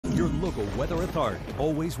local weather authority,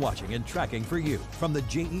 always watching and tracking for you from the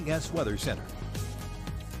JES Weather Center.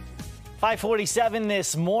 5:47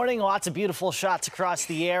 this morning. Lots of beautiful shots across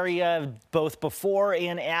the area, both before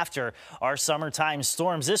and after our summertime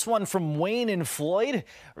storms. This one from Wayne and Floyd,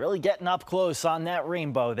 really getting up close on that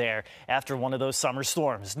rainbow there after one of those summer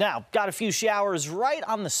storms. Now, got a few showers right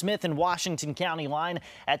on the Smith and Washington County line.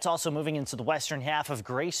 That's also moving into the western half of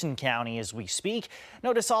Grayson County as we speak.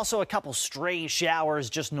 Notice also a couple stray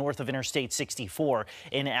showers just north of Interstate 64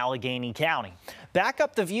 in Allegheny County. Back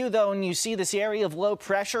up the view, though, and you see this area of low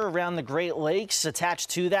pressure around the Great Lakes. Attached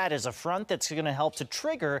to that is a front that's going to help to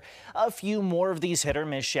trigger a few more of these hit or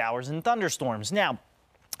miss showers and thunderstorms. Now,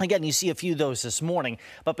 again, you see a few of those this morning,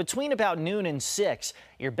 but between about noon and 6,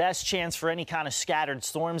 your best chance for any kind of scattered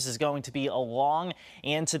storms is going to be along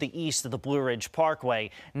and to the east of the Blue Ridge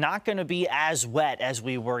Parkway. Not going to be as wet as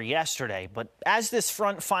we were yesterday, but as this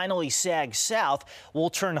front finally sags south,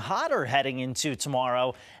 we'll turn hotter heading into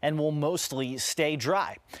tomorrow and will mostly stay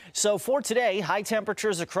dry. So for today, high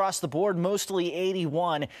temperatures across the board, mostly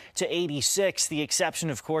 81 to 86. The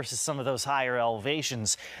exception, of course, is some of those higher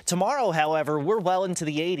elevations. Tomorrow, however, we're well into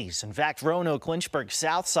the 80s. In fact, Roanoke, Lynchburg,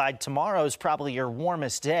 South Side, tomorrow is probably your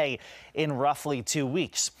warmest day in roughly 2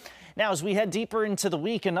 weeks. Now, as we head deeper into the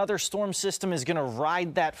week, another storm system is going to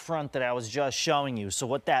ride that front that I was just showing you. So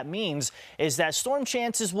what that means is that storm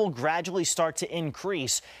chances will gradually start to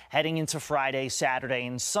increase heading into Friday, Saturday,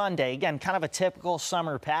 and Sunday. Again, kind of a typical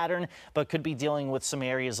summer pattern, but could be dealing with some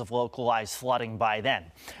areas of localized flooding by then.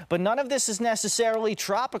 But none of this is necessarily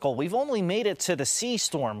tropical. We've only made it to the sea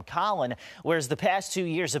storm, Colin, whereas the past 2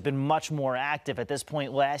 years have been much more active. At this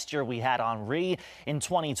point last year, we had Henri. In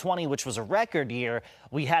 2020, which was a record year,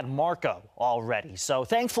 we had Marco already. So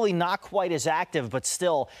thankfully not quite as active, but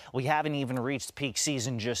still we haven't even reached peak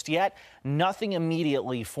season just yet. Nothing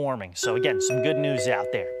immediately forming. So again, some good news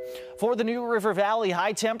out there. For the New River Valley,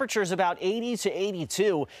 high temperatures about 80 to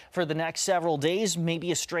 82 for the next several days.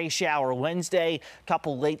 Maybe a stray shower Wednesday,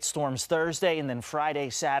 couple late storms Thursday, and then Friday,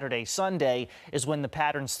 Saturday, Sunday is when the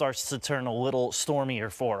pattern starts to turn a little stormier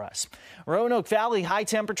for us. Roanoke Valley, high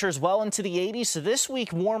temperatures well into the 80s. So this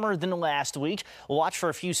week warmer than last week. We'll watch for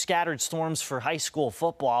a few scattered storms for high school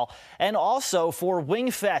football and also for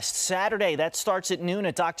Wingfest Saturday. That starts at noon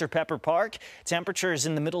at Dr. Pepper Park. Temperatures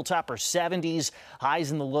in the middle to upper 70s,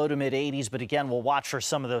 highs in the low to mid 80s. But again, we'll watch for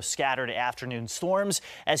some of those scattered afternoon storms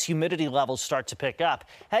as humidity levels start to pick up.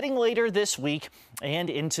 Heading later this week and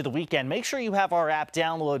into the weekend, make sure you have our app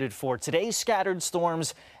downloaded for today's scattered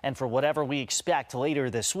storms and for whatever we expect later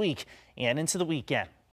this week and into the weekend.